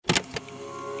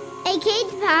A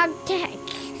kids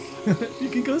podcast. You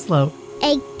can go slow.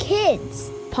 A kids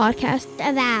podcast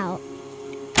about.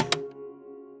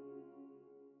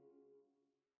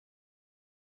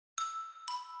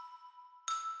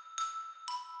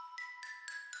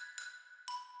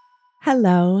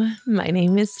 Hello, my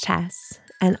name is Tess,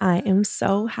 and I am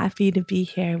so happy to be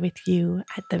here with you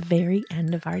at the very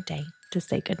end of our day to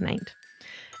say goodnight.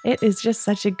 It is just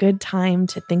such a good time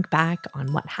to think back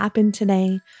on what happened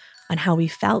today, on how we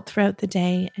felt throughout the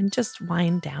day, and just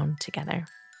wind down together.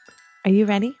 Are you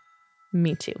ready?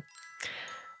 Me too.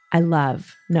 I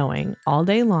love knowing all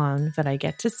day long that I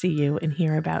get to see you and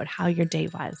hear about how your day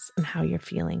was and how you're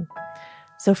feeling.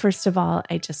 So first of all,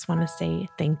 I just want to say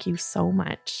thank you so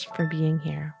much for being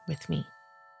here with me.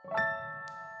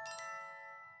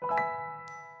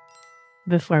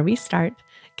 Before we start,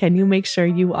 can you make sure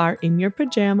you are in your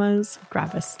pajamas,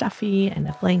 grab a stuffy and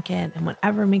a blanket and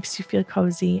whatever makes you feel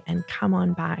cozy, and come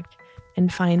on back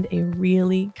and find a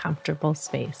really comfortable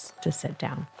space to sit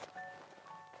down.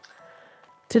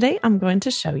 Today, I'm going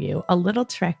to show you a little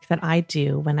trick that I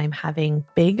do when I'm having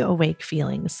big awake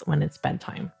feelings when it's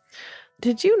bedtime.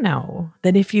 Did you know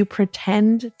that if you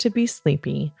pretend to be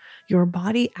sleepy, your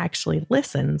body actually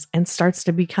listens and starts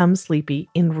to become sleepy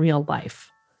in real life?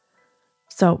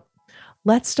 So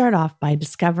let's start off by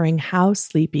discovering how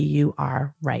sleepy you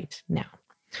are right now.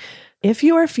 If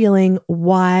you are feeling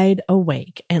wide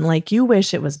awake and like you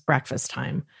wish it was breakfast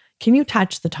time, can you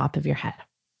touch the top of your head?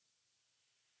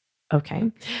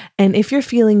 Okay. And if you're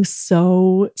feeling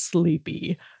so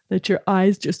sleepy that your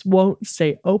eyes just won't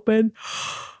stay open,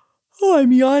 oh,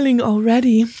 I'm yawning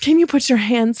already. Can you put your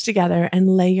hands together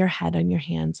and lay your head on your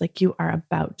hands like you are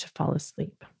about to fall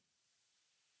asleep?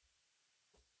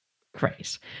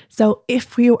 Great. So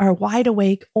if you are wide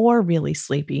awake or really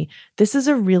sleepy, this is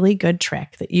a really good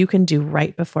trick that you can do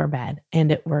right before bed, and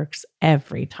it works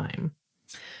every time.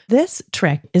 This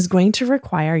trick is going to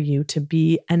require you to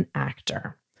be an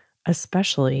actor,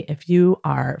 especially if you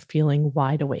are feeling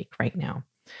wide awake right now.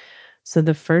 So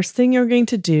the first thing you're going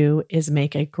to do is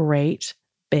make a great,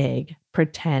 big,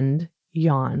 pretend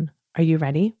yawn. Are you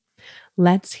ready?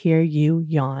 Let's hear you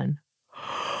yawn.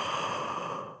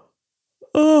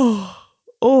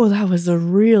 Oh, that was a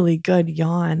really good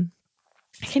yawn.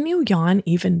 Can you yawn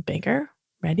even bigger?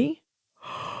 Ready?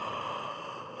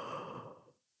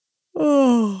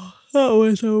 Oh, that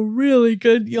was a really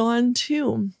good yawn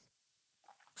too.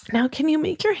 Now, can you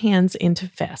make your hands into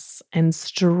fists and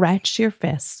stretch your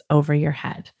fists over your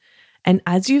head? And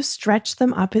as you stretch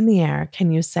them up in the air,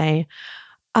 can you say,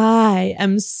 I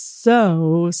am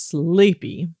so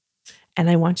sleepy? And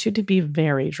I want you to be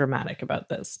very dramatic about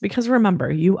this because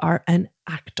remember, you are an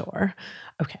actor.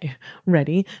 Okay,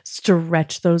 ready?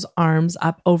 Stretch those arms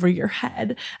up over your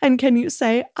head. And can you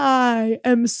say, I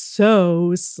am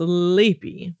so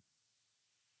sleepy?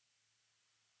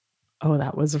 Oh,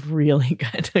 that was really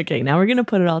good. Okay, now we're going to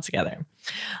put it all together.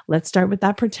 Let's start with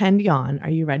that pretend yawn. Are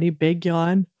you ready? Big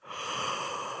yawn.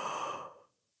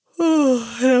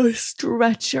 Oh, now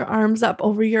stretch your arms up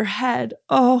over your head.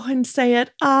 Oh, and say it.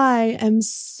 I am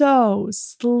so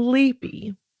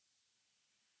sleepy.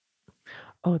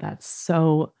 Oh, that's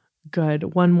so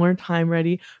good. One more time.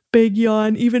 Ready? Big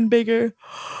yawn, even bigger.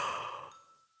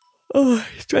 Oh,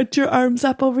 stretch your arms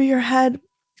up over your head.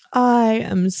 I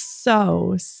am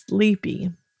so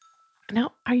sleepy.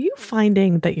 Now, are you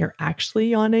finding that you're actually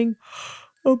yawning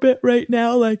a bit right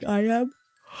now like I am?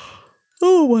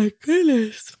 Oh my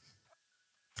goodness.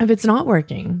 If it's not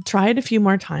working, try it a few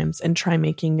more times and try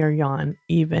making your yawn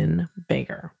even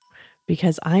bigger.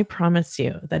 Because I promise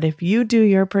you that if you do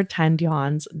your pretend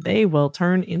yawns, they will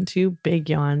turn into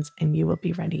big yawns and you will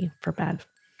be ready for bed.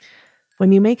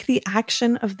 When you make the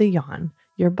action of the yawn,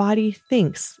 your body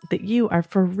thinks that you are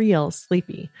for real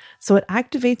sleepy. So it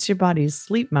activates your body's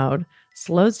sleep mode,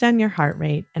 slows down your heart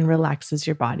rate, and relaxes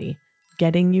your body,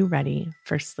 getting you ready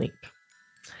for sleep.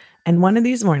 And one of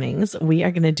these mornings, we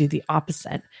are going to do the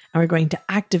opposite, and we're going to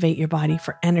activate your body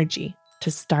for energy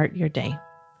to start your day.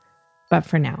 But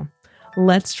for now,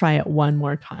 let's try it one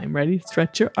more time. Ready?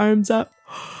 Stretch your arms up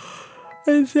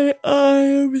and say, I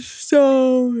am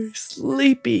so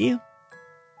sleepy.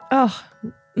 Oh,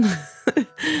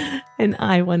 and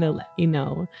I want to let you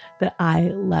know that I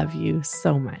love you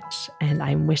so much, and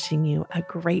I'm wishing you a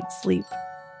great sleep.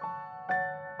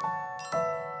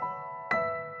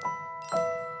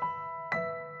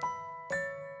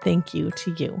 Thank you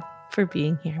to you for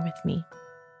being here with me.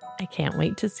 I can't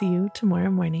wait to see you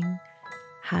tomorrow morning.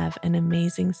 Have an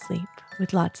amazing sleep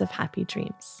with lots of happy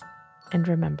dreams. And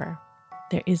remember,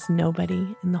 there is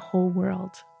nobody in the whole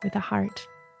world with a heart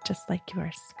just like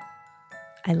yours.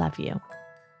 I love you,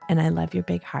 and I love your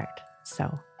big heart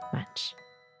so much.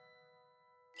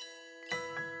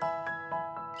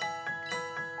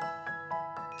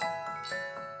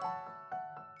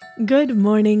 Good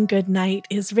Morning, Good Night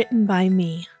is written by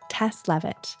me, Tess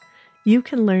Levitt. You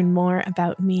can learn more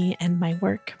about me and my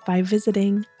work by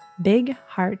visiting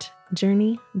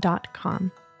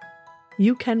bigheartjourney.com.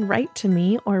 You can write to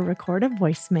me or record a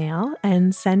voicemail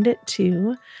and send it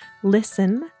to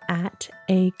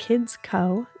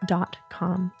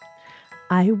listen@akidsco.com.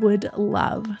 I would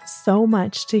love so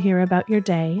much to hear about your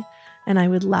day, and I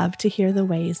would love to hear the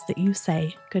ways that you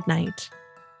say goodnight.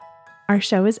 Our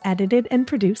show is edited and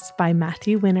produced by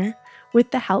Matthew Winner with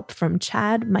the help from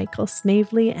Chad Michael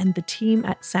Snavely and the team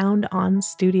at Sound On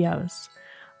Studios.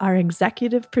 Our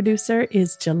executive producer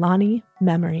is Jelani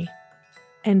Memory.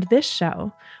 And this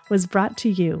show was brought to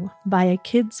you by a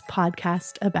kids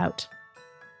podcast about.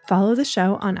 Follow the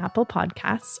show on Apple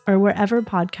Podcasts or wherever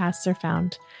podcasts are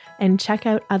found, and check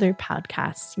out other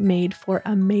podcasts made for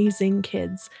amazing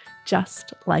kids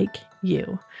just like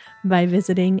you by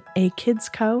visiting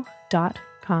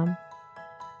akidsco.com.